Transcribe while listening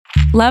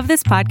Love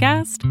this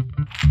podcast?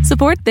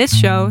 Support this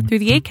show through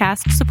the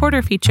Acast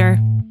supporter feature.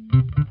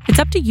 It's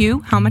up to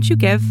you how much you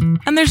give,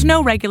 and there's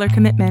no regular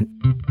commitment.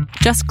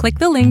 Just click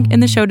the link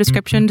in the show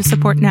description to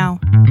support now.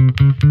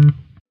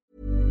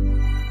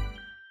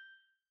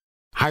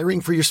 Hiring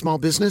for your small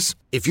business?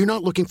 If you're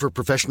not looking for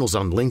professionals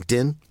on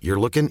LinkedIn, you're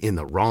looking in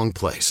the wrong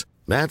place.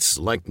 That's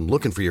like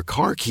looking for your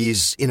car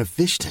keys in a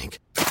fish tank.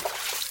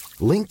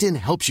 LinkedIn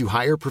helps you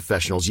hire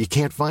professionals you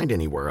can't find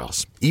anywhere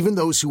else, even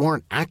those who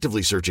aren't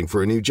actively searching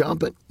for a new job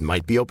but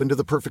might be open to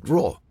the perfect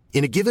role.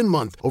 In a given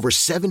month, over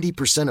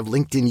 70% of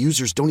LinkedIn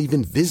users don't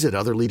even visit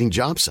other leading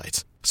job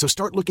sites. So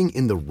start looking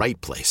in the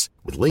right place.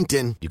 With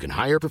LinkedIn, you can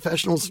hire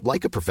professionals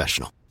like a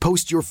professional.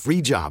 Post your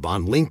free job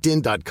on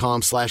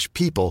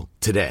linkedin.com/people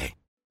today.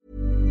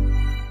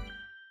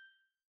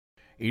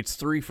 It's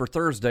 3 for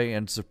Thursday,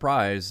 and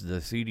surprise,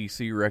 the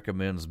CDC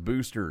recommends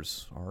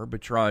boosters.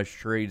 Arbitrage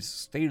Trade's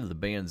State of the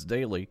Bands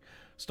Daily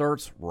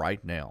starts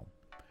right now.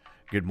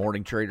 Good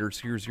morning,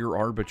 traders. Here's your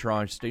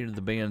Arbitrage State of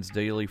the Bands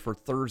Daily for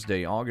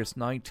Thursday, August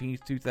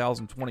 19th,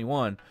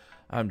 2021.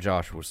 I'm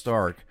Joshua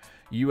Stark.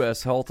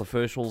 U.S. health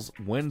officials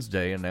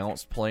Wednesday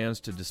announced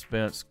plans to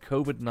dispense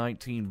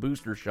COVID-19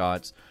 booster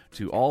shots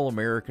to all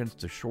Americans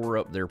to shore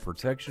up their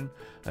protection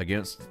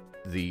against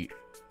the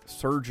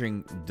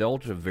surging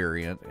Delta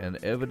variant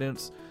and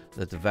evidence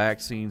that the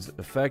vaccine's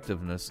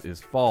effectiveness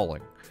is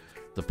falling.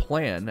 The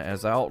plan,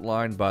 as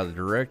outlined by the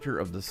director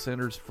of the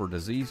Centers for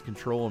Disease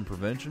Control and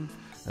Prevention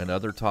and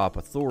other top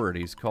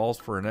authorities, calls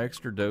for an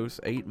extra dose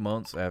 8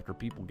 months after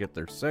people get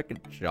their second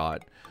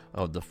shot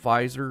of the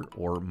Pfizer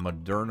or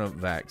Moderna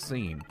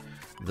vaccine.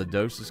 The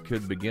doses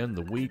could begin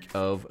the week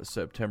of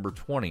September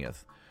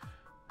 20th.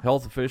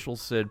 Health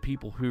officials said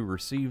people who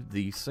received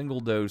the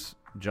single-dose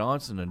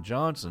Johnson &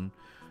 Johnson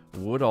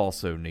would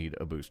also need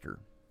a booster.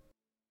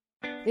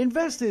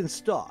 Invest in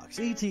stocks,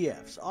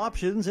 ETFs,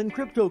 options, and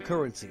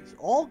cryptocurrencies,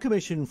 all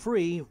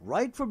commission-free,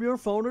 right from your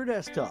phone or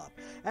desktop.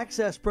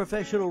 Access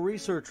professional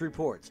research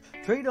reports,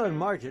 trade on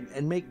margin,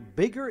 and make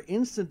bigger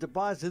instant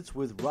deposits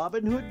with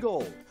Robinhood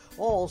Gold,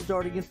 all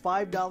starting at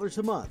 $5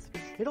 a month.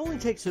 It only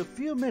takes a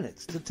few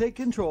minutes to take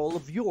control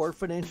of your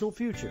financial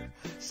future.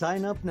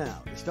 Sign up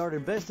now to start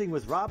investing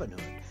with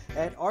Robinhood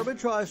at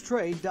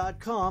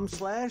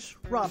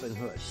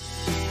arbitragetrade.com/Robinhood.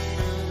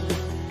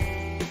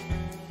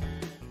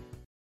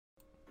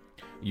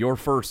 Your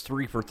first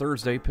 3 for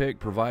Thursday pick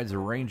provides a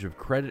range of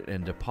credit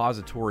and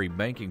depository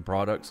banking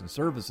products and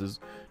services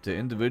to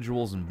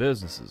individuals and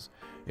businesses.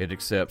 It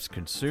accepts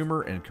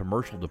consumer and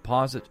commercial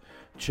deposit,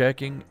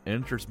 checking,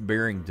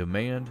 interest-bearing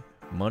demand,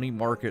 money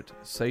market,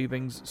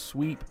 savings,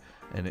 sweep,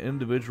 and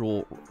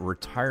individual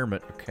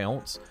retirement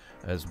accounts,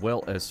 as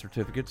well as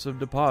certificates of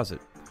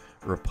deposit.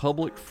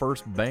 Republic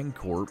First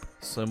Bancorp,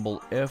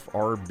 symbol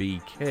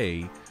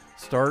FRBK,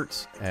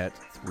 starts at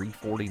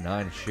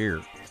 $3.49 a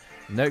share.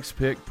 Next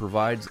pick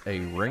provides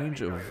a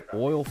range of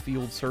oil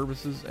field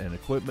services and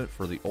equipment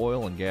for the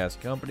oil and gas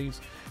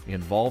companies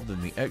involved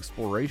in the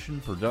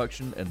exploration,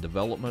 production, and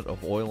development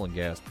of oil and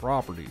gas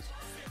properties.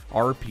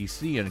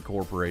 RPC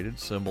Incorporated,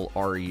 symbol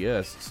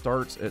RES,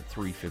 starts at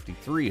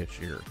 $3.53 a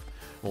share.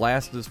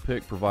 Last, this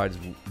pick provides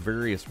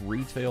various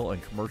retail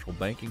and commercial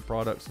banking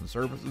products and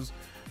services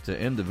to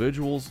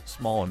individuals,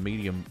 small and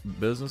medium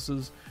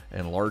businesses,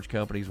 and large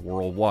companies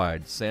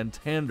worldwide.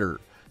 Santander,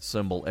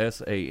 symbol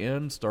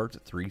SAN, starts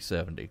at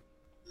 $3.70.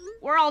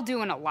 We're all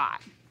doing a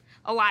lot.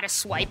 A lot of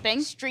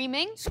swiping,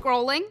 streaming,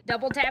 scrolling,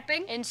 double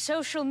tapping, and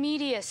social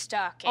media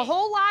stalking. A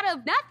whole lot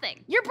of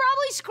nothing. You're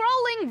probably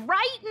scrolling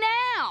right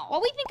now.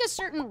 While we think a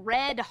certain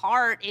red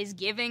heart is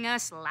giving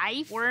us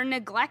life, we're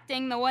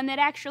neglecting the one that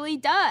actually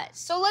does.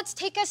 So let's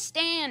take a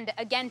stand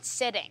against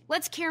sitting.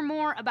 Let's care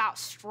more about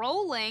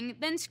strolling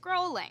than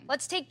scrolling.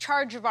 Let's take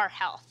charge of our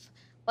health.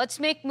 Let's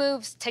make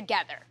moves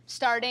together,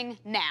 starting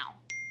now.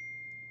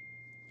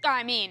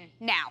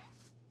 Now.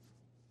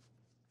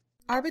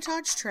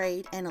 Arbitrage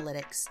Trade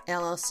Analytics,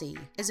 LLC,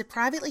 is a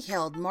privately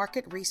held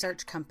market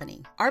research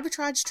company.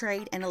 Arbitrage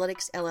Trade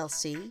Analytics,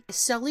 LLC, is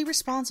solely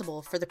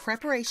responsible for the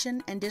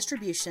preparation and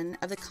distribution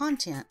of the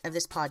content of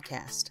this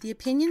podcast. The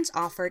opinions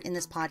offered in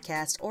this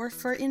podcast are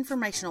for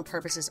informational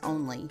purposes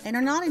only and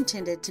are not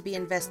intended to be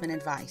investment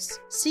advice.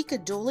 Seek a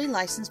duly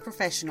licensed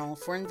professional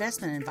for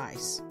investment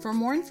advice. For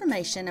more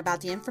information about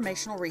the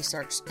informational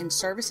research and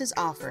services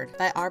offered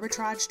by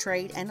Arbitrage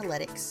Trade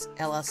Analytics,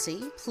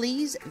 LLC,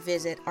 please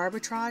visit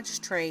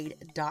arbitragetrade.com.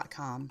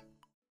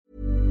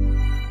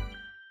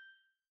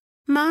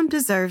 Mom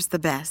deserves the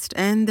best,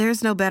 and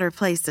there's no better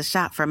place to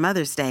shop for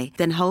Mother's Day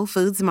than Whole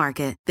Foods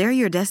Market. They're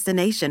your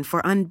destination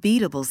for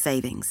unbeatable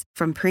savings,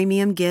 from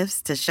premium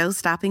gifts to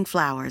show-stopping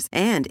flowers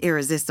and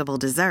irresistible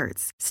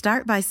desserts.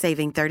 Start by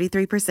saving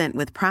 33%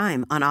 with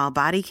Prime on all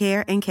body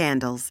care and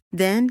candles.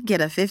 Then get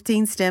a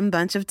 15-stem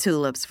bunch of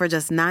tulips for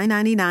just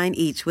 $9.99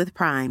 each with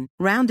Prime.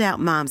 Round out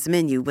Mom's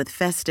menu with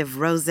festive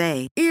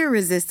rosé,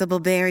 irresistible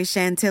berry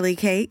chantilly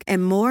cake,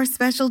 and more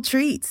special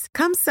treats.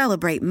 Come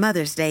celebrate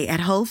Mother's Day at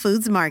Whole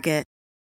Foods Market.